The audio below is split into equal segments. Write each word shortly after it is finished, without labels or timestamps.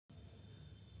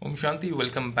Om Shanti,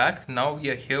 welcome back. Now we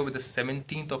are here with the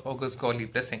 17th of August Godly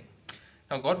Blessing.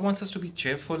 Now God wants us to be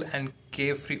cheerful and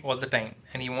carefree all the time,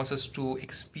 and He wants us to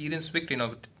experience victory.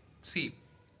 Now see,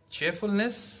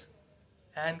 cheerfulness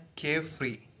and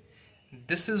carefree,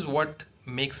 this is what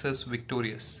makes us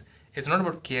victorious. It's not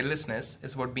about carelessness,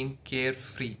 it's about being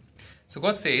carefree. So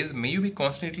God says, may you be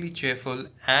constantly cheerful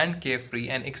and carefree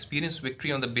and experience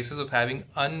victory on the basis of having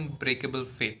unbreakable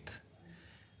faith.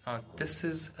 Now, this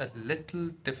is a little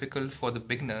difficult for the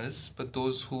beginners, but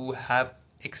those who have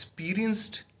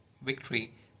experienced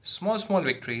victory, small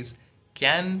victories,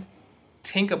 can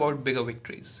think about bigger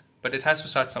victories. But it has to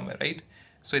start somewhere, right?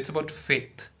 So it's about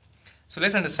faith. So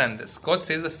let's understand this. God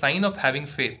says the sign of having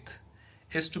faith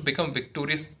is to become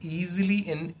victorious easily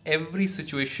in every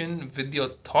situation with your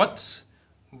thoughts,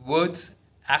 words,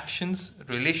 actions,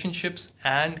 relationships,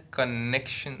 and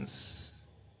connections.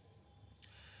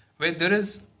 Where there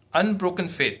is unbroken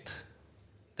faith,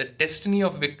 the destiny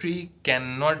of victory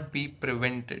cannot be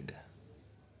prevented.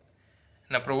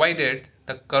 Now, provided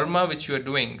the karma which you are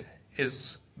doing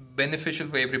is beneficial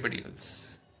for everybody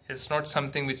else. It's not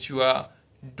something which you are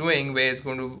doing where it's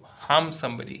going to harm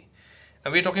somebody.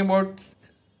 Now, we're talking about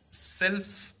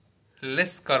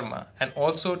selfless karma and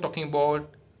also talking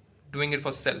about doing it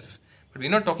for self. But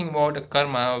we're not talking about a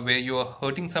karma where you are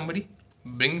hurting somebody,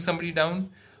 bringing somebody down,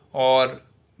 or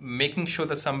making sure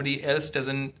that somebody else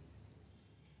doesn't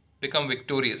become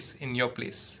victorious in your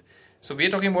place. So we are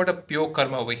talking about a pure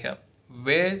karma over here,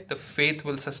 where the faith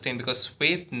will sustain, because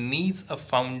faith needs a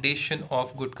foundation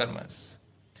of good karmas.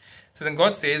 So then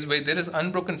God says, where there is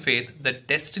unbroken faith, the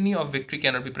destiny of victory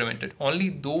cannot be prevented. Only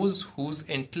those whose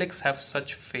intellects have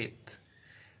such faith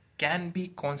can be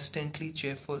constantly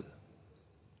cheerful.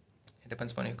 It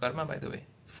depends upon your karma, by the way.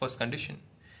 First condition.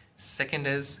 Second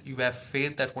is, you have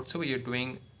faith that whatsoever you're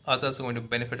doing, others are going to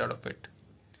benefit out of it.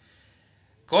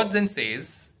 God then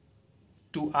says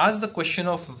to ask the question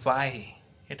of why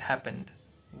it happened,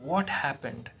 what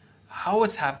happened, how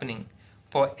it's happening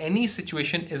for any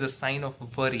situation is a sign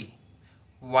of worry.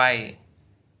 Why,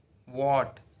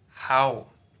 what, how.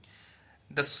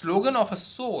 The slogan of a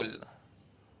soul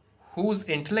whose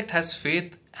intellect has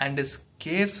faith and is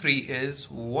carefree is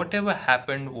whatever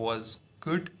happened was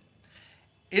good,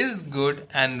 is good,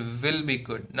 and will be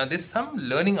good. Now there's some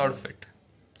learning out of it.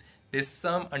 There's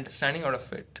some understanding out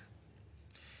of it.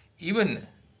 Even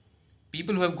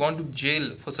people who have gone to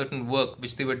jail for certain work,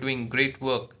 which they were doing great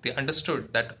work, they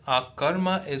understood that our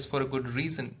karma is for a good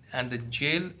reason and the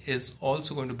jail is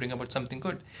also going to bring about something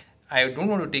good. I don't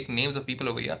want to take names of people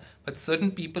over here, but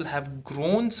certain people have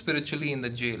grown spiritually in the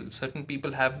jail. Certain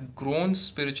people have grown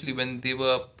spiritually when they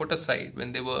were put aside,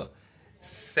 when they were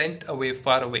sent away,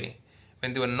 far away,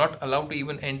 when they were not allowed to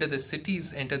even enter the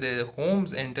cities, enter their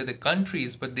homes, enter the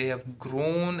countries, but they have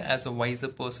grown as a wiser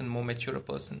person, more mature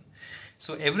person.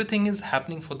 So everything is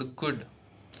happening for the good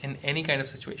in any kind of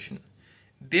situation.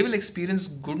 They will experience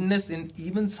goodness in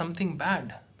even something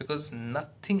bad, because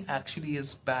nothing actually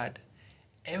is bad.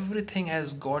 Everything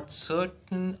has got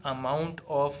certain amount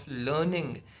of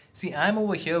learning. See, I'm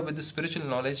over here with the spiritual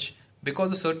knowledge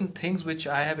because of certain things which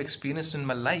I have experienced in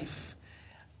my life.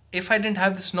 If I didn't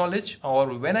have this knowledge,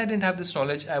 or when I didn't have this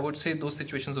knowledge, I would say those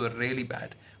situations were really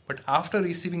bad. But after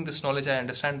receiving this knowledge, I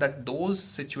understand that those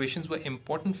situations were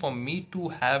important for me to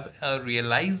have a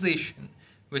realization,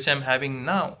 which I'm having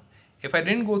now. If I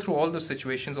didn't go through all those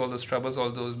situations, all those troubles, all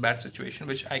those bad situations,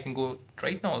 which I can go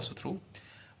right now also through,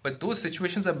 but those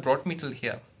situations have brought me till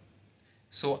here.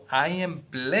 So I am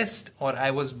blessed, or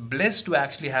I was blessed to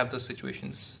actually have those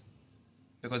situations,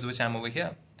 because of which I'm over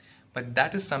here. But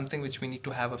that is something which we need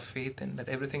to have a faith in, that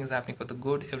everything is happening for the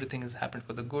good, everything has happened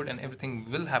for the good, and everything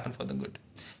will happen for the good.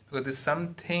 Because there's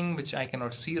something which I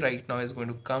cannot see right now is going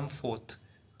to come forth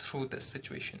through this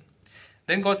situation.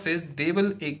 Then God says they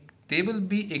will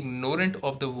be ignorant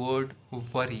of the word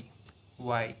worry.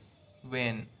 Why,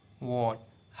 when, what,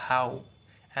 how.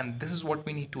 And this is what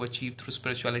we need to achieve through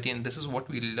spirituality, and this is what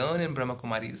we learn in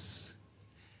Brahmakumaris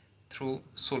through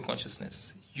soul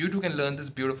consciousness. You too can learn this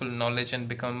beautiful knowledge and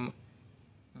become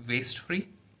waste free,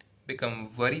 become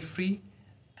worry free,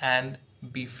 and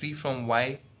be free from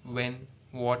why, when,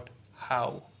 what,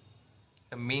 how.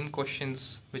 The main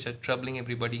questions which are troubling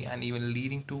everybody and even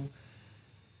leading to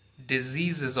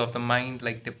diseases of the mind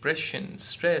like depression,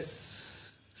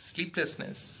 stress,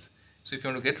 sleeplessness. So if you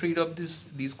want to get rid of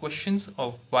these questions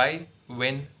of why,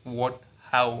 when, what,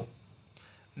 how,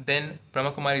 then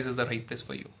Brahmakumaris is the right place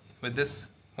for you. With this,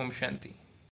 Om Shanti.